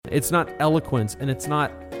It's not eloquence, and it's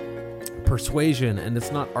not persuasion, and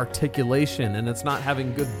it's not articulation, and it's not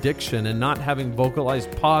having good diction, and not having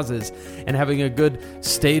vocalized pauses, and having a good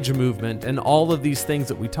stage movement, and all of these things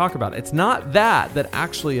that we talk about. It's not that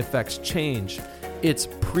actually affects change. It's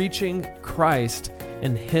preaching Christ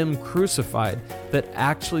and Him crucified that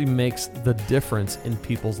actually makes the difference in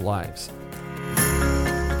people's lives.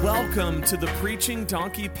 Welcome to the Preaching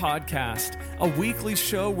Donkey Podcast, a weekly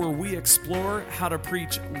show where we explore how to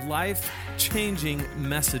preach life-changing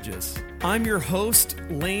messages. I'm your host,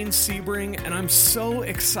 Lane Sebring, and I'm so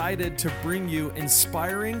excited to bring you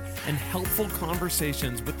inspiring and helpful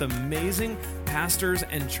conversations with amazing pastors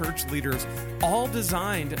and church leaders, all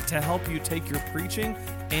designed to help you take your preaching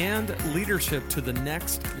and leadership to the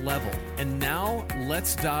next level. And now,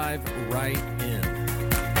 let's dive right in.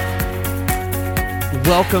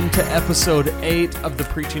 Welcome to episode 8 of the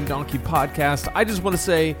Preaching Donkey Podcast. I just want to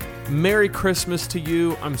say Merry Christmas to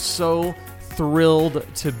you. I'm so thrilled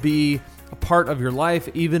to be a part of your life,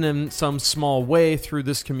 even in some small way, through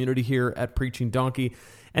this community here at Preaching Donkey.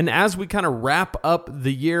 And as we kind of wrap up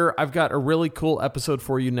the year, I've got a really cool episode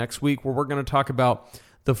for you next week where we're going to talk about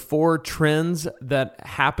the 4 trends that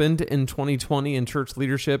happened in 2020 in church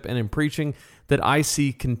leadership and in preaching that I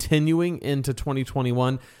see continuing into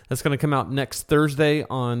 2021. That's going to come out next Thursday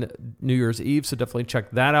on New Year's Eve, so definitely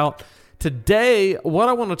check that out. Today, what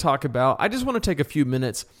I want to talk about, I just want to take a few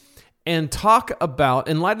minutes and talk about,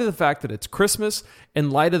 in light of the fact that it's Christmas,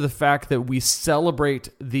 in light of the fact that we celebrate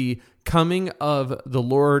the coming of the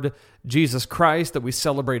Lord Jesus Christ, that we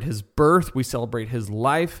celebrate His birth, we celebrate His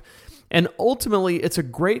life, and ultimately, it's a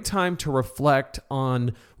great time to reflect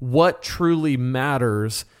on what truly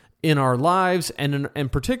matters in our lives and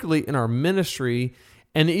particularly in our ministry,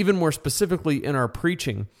 and even more specifically in our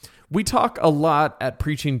preaching. We talk a lot at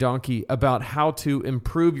Preaching Donkey about how to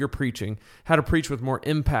improve your preaching, how to preach with more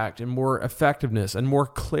impact and more effectiveness and more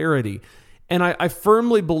clarity. And I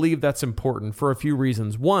firmly believe that's important for a few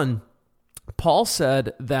reasons. One, Paul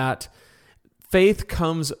said that faith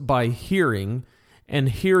comes by hearing, and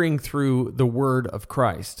hearing through the word of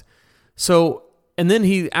Christ. So, and then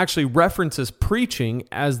he actually references preaching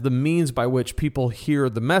as the means by which people hear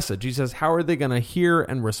the message. He says, how are they going to hear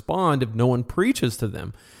and respond if no one preaches to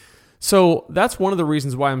them? So that's one of the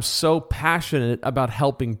reasons why I'm so passionate about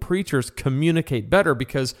helping preachers communicate better,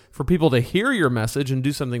 because for people to hear your message and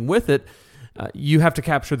do something with it, you have to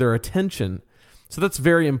capture their attention. So that's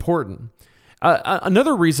very important.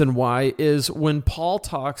 Another reason why is when Paul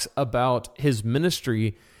talks about his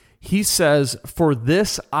ministry, he says, "For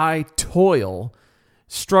this I toil,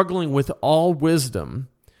 struggling with all wisdom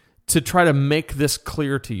to try to make this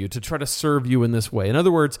clear to you, to try to serve you in this way." In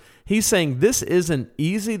other words, he's saying this isn't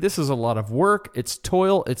easy. This is a lot of work. It's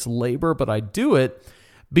toil. It's labor, but I do it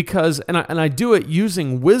because, and I do it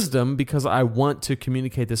using wisdom because I want to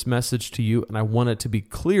communicate this message to you, and I want it to be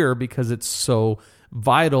clear because it's so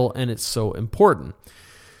vital and it's so important.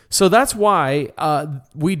 So that's why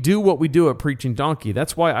we do what we do at Preaching Donkey.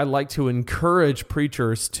 That's why I like to encourage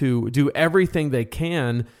preachers to do everything they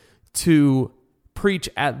can to preach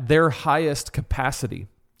at their highest capacity,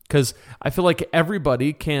 because I feel like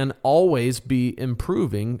everybody can always be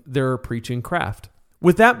improving their preaching craft.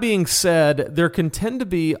 With that being said, there can tend to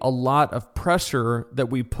be a lot of pressure that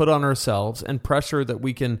we put on ourselves and pressure that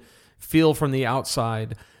we can feel from the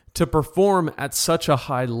outside to perform at such a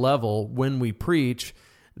high level when we preach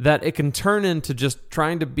that it can turn into just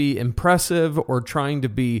trying to be impressive or trying to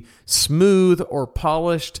be smooth or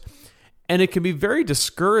polished. And it can be very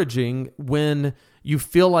discouraging when you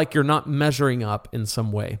feel like you're not measuring up in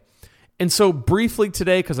some way. And so briefly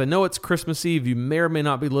today, because I know it's Christmas Eve, you may or may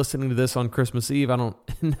not be listening to this on Christmas Eve. I don't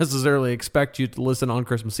necessarily expect you to listen on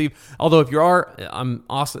Christmas Eve. Although if you are, I'm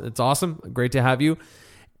awesome. It's awesome. Great to have you.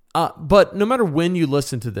 But no matter when you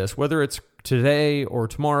listen to this, whether it's today or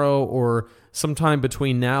tomorrow or sometime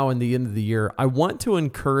between now and the end of the year, I want to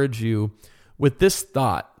encourage you with this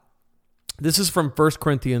thought. This is from 1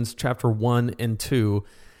 Corinthians chapter 1 and 2.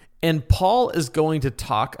 And Paul is going to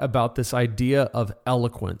talk about this idea of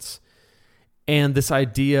eloquence and this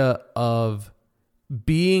idea of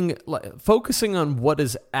focusing on what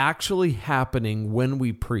is actually happening when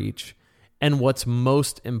we preach and what's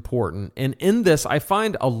most important. And in this, I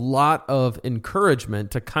find a lot of encouragement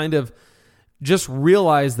to kind of just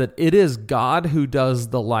realize that it is God who does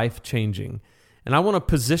the life-changing. And I want to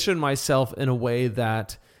position myself in a way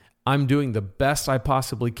that I'm doing the best I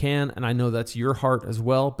possibly can, and I know that's your heart as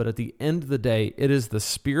well, but at the end of the day, it is the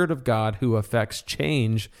Spirit of God who affects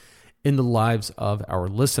change in the lives of our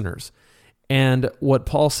listeners. And what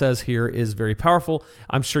Paul says here is very powerful.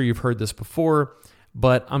 I'm sure you've heard this before.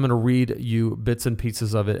 but I'm going to read you bits and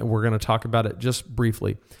pieces of it, and we're going to talk about it just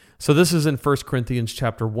briefly. So this is in 1 Corinthians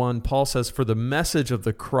chapter 1. Paul says, "For the message of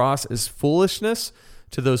the cross is foolishness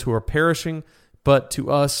to those who are perishing, but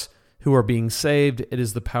to us who are being saved, it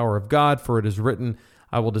is the power of God. For it is written,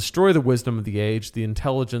 I will destroy the wisdom of the age, the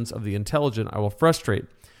intelligence of the intelligent I will frustrate.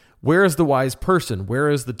 Where is the wise person? Where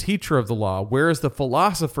is the teacher of the law? Where is the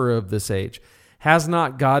philosopher of this age? Has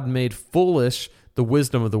not God made foolish the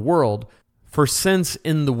wisdom of the world? For since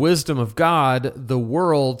in the wisdom of God, the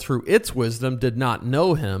world through its wisdom did not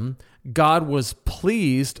know him, God was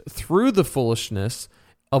pleased through the foolishness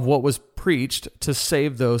of what was preached to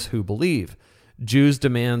save those who believe. Jews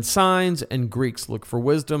demand signs and Greeks look for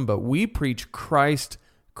wisdom, but we preach Christ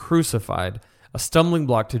crucified, a stumbling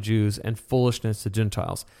block to Jews and foolishness to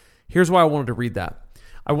Gentiles." Here's why I wanted to read that.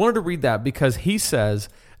 I wanted to read that because he says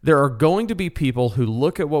there are going to be people who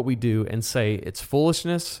look at what we do and say it's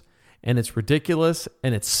foolishness, and it's ridiculous,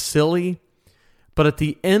 and it's silly. But at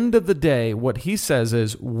the end of the day, what he says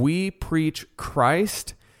is we preach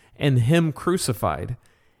Christ and him crucified.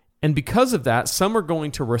 And because of that, some are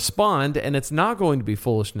going to respond, and it's not going to be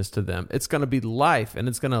foolishness to them. It's going to be life, and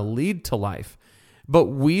it's going to lead to life. But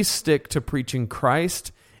we stick to preaching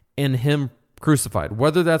Christ and him crucified,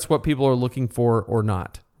 whether that's what people are looking for or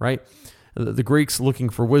not, right? The Greeks looking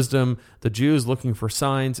for wisdom, the Jews looking for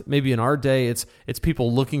signs. Maybe in our day, it's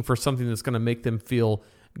people looking for something that's going to make them feel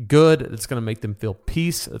good, that's going to make them feel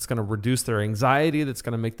peace, that's going to reduce their anxiety, that's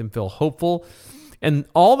going to make them feel hopeful. And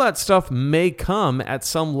all that stuff may come at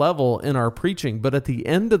some level in our preaching, but at the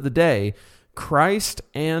end of the day, Christ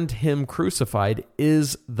and him crucified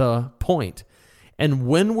is the point. And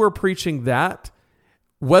when we're preaching that,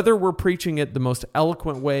 whether we're preaching it the most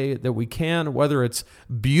eloquent way that we can, whether it's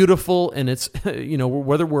beautiful and it's,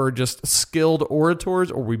 whether we're just skilled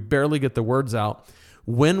orators or we barely get the words out,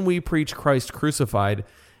 when we preach Christ crucified,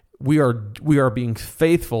 we are being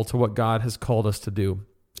faithful to what God has called us to do,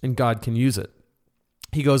 and God can use it.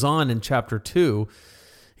 He goes on in chapter 2,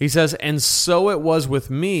 he says, "And so it was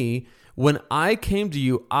with me. When I came to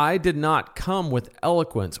you, I did not come with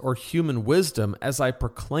eloquence or human wisdom as I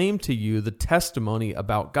proclaimed to you the testimony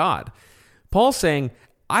about God." Paul's saying,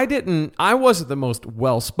 I wasn't the most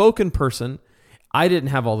well-spoken person. I didn't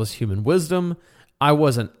have all this human wisdom. I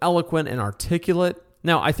wasn't eloquent and articulate.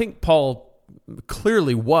 Now, I think Paul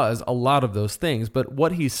clearly was a lot of those things, but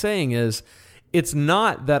what he's saying is, it's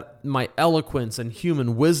not that my eloquence and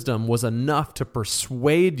human wisdom was enough to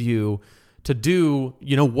persuade you to do,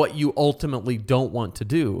 what you ultimately don't want to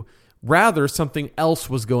do. Rather, something else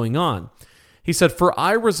was going on. He said, "For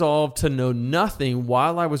I resolved to know nothing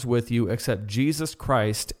while I was with you except Jesus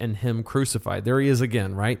Christ and him crucified." There he is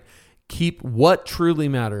again, right? Keep what truly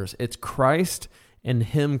matters. It's Christ and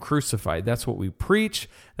him crucified. That's what we preach.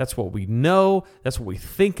 That's what we know. That's what we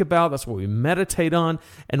think about. That's what we meditate on.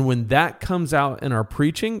 And when that comes out in our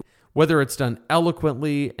preaching, whether it's done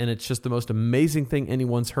eloquently and it's just the most amazing thing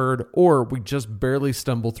anyone's heard, or we just barely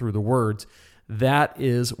stumble through the words, that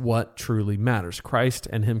is what truly matters. Christ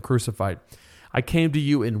and him crucified. "I came to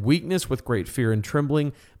you in weakness with great fear and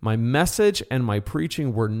trembling. My message and my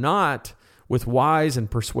preaching were not with wise and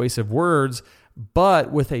persuasive words, but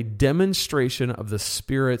with a demonstration of the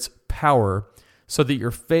Spirit's power, so that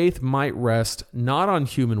your faith might rest not on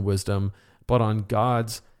human wisdom, but on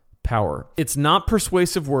God's power." It's not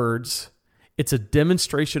persuasive words. It's a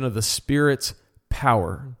demonstration of the Spirit's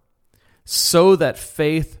power, so that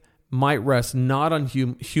faith might rest not on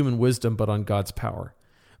human wisdom, but on God's power.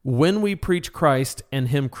 When we preach Christ and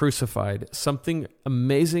him crucified, something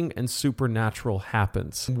amazing and supernatural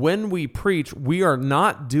happens. When we preach, we are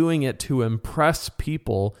not doing it to impress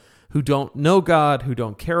people who don't know God, who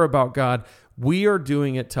don't care about God. We are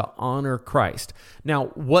doing it to honor Christ. Now,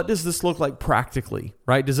 what does this look like practically,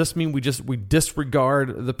 right? Does this mean we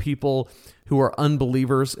disregard the people who are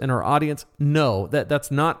unbelievers in our audience? No,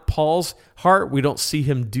 that's not Paul's heart. We don't see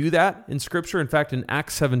him do that in Scripture. In fact, in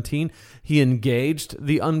Acts 17, he engaged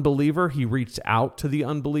the unbeliever. He reached out to the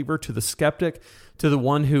unbeliever, to the skeptic, to the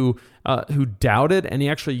one who doubted, and he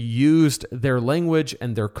actually used their language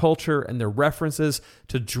and their culture and their references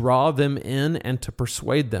to draw them in and to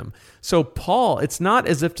persuade them. So Paul, it's not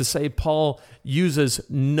as if to say Paul uses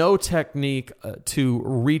no technique to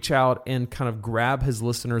reach out and kind of grab his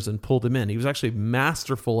listeners and pull them in. He was actually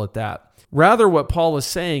masterful at that. Rather, what Paul is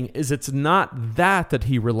saying is it's not that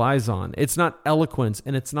he relies on. It's not eloquence,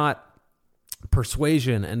 and it's not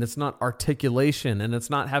persuasion, and it's not articulation, and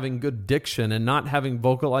it's not having good diction, and not having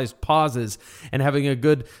vocalized pauses, and having a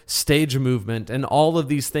good stage movement, and all of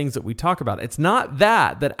these things that we talk about. It's not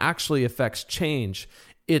that actually affects change.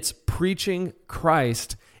 It's preaching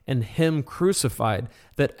Christ and Him crucified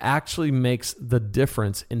that actually makes the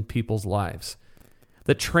difference in people's lives,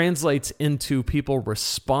 that translates into people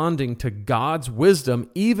responding to God's wisdom,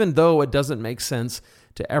 even though it doesn't make sense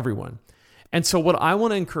to everyone. And so what I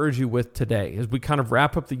want to encourage you with today, as we kind of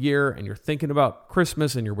wrap up the year and you're thinking about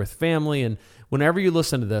Christmas and you're with family, and whenever you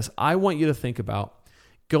listen to this, I want you to think about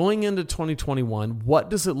going into 2021, what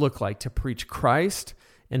does it look like to preach Christ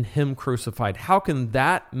and Him crucified? How can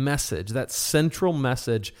that message, that central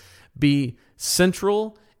message, be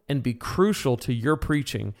central and be crucial to your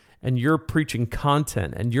preaching and your preaching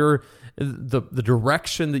content and the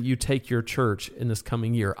direction that you take your church in this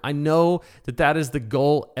coming year? I know that is the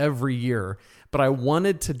goal every year, but I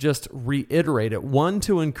wanted to just reiterate it. One,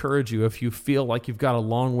 to encourage you if you feel like you've got a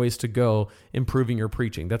long ways to go improving your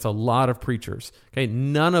preaching. That's a lot of preachers. Okay,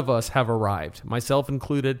 none of us have arrived, myself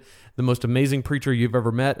included. The most amazing preacher you've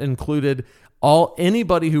ever met included.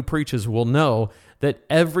 Anybody who preaches will know that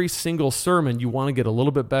every single sermon, you want to get a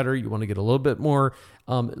little bit better. You want to get a little bit more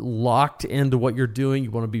locked into what you're doing.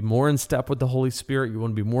 You want to be more in step with the Holy Spirit. You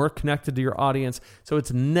want to be more connected to your audience. So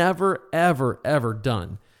it's never, ever, ever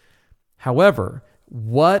done. However,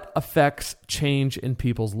 what affects change in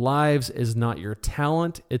people's lives is not your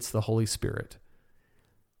talent, it's the Holy Spirit.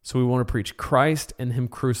 So we want to preach Christ and Him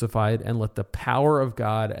crucified and let the power of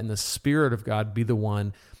God and the Spirit of God be the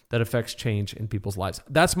one that affects change in people's lives.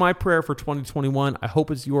 That's my prayer for 2021. I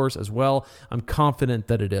hope it's yours as well. I'm confident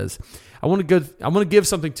that it is. I want to give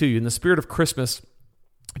something to you in the spirit of Christmas.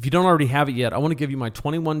 If you don't already have it yet, I want to give you my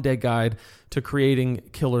 21-day guide to creating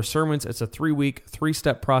killer sermons. It's a 3-week,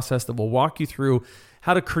 3-step process that will walk you through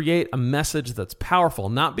how to create a message that's powerful,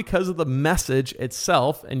 not because of the message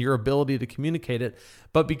itself and your ability to communicate it,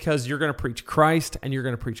 but because you're going to preach Christ and you're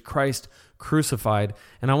going to preach Christ crucified.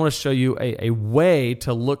 And I want to show you a way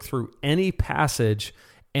to look through any passage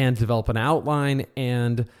and develop an outline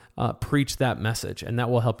and preach that message. And that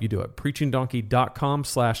will help you do it.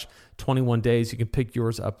 preachingdonkey.com/21 days. You can pick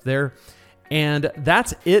yours up there. And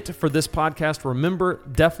that's it for this podcast. Remember,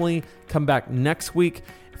 definitely come back next week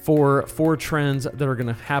for 4 trends that are going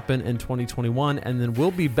to happen in 2021. And then we'll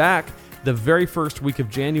be back the very first week of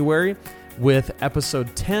January with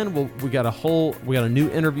episode 10. We got a new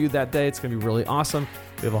interview that day. It's going to be really awesome.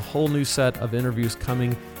 We have a whole new set of interviews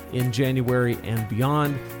coming in January and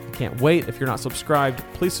beyond. I can't wait. If you're not subscribed,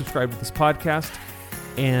 please subscribe to this podcast,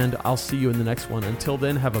 and I'll see you in the next one. Until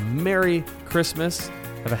then, have a Merry Christmas,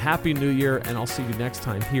 have a Happy New Year, and I'll see you next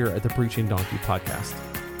time here at the Preaching Donkey Podcast.